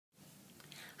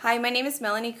Hi, my name is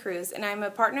Melanie Cruz, and I'm a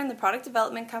partner in the product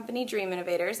development company Dream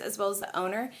Innovators, as well as the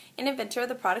owner and inventor of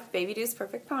the product BeBe Doos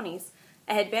Perfect Ponies,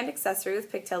 a headband accessory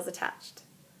with pigtails attached.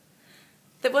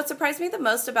 What surprised me the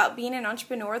most about being an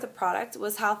entrepreneur of the product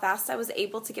was how fast I was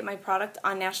able to get my product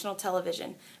on national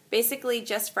television. Basically,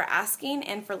 just for asking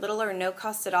and for little or no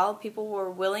cost at all, people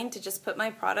were willing to just put my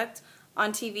product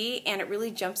on TV, and it really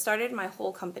jump-started my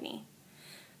whole company.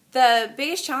 The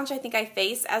biggest challenge I think I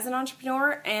face as an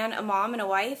entrepreneur and a mom and a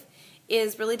wife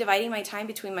is really dividing my time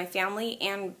between my family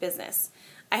and business.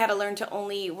 I had to learn to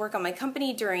only work on my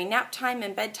company during nap time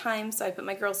and bedtime, so I put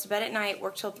my girls to bed at night,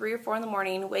 work till 3 or 4 in the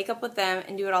morning, wake up with them,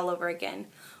 and do it all over again.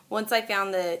 Once I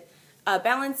found the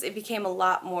balance, it became a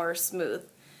lot more smooth.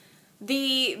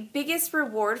 The biggest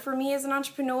reward for me as an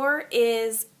entrepreneur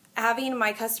is having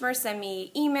my customers send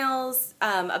me emails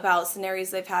about scenarios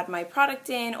they've had my product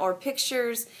in, or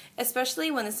pictures, especially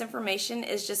when this information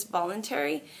is just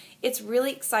voluntary. It's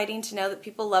really exciting to know that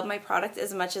people love my product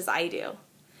as much as I do.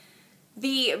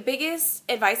 The biggest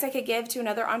advice I could give to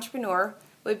another entrepreneur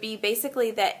would be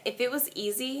basically that if it was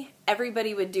easy,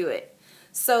 everybody would do it.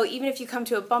 So even if you come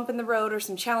to a bump in the road or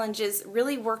some challenges,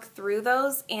 really work through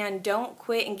those and don't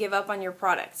quit and give up on your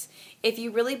product. If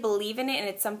you really believe in it and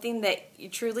it's something that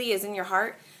truly is in your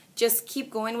heart, just keep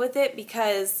going with it,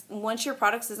 because once your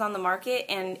product is on the market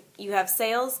and you have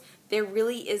sales, there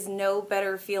really is no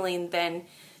better feeling than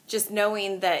just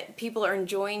knowing that people are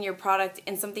enjoying your product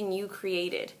and something you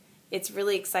created. It's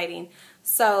really exciting.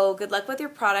 So good luck with your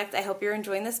product. I hope you're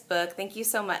enjoying this book. Thank you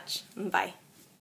so much. Bye.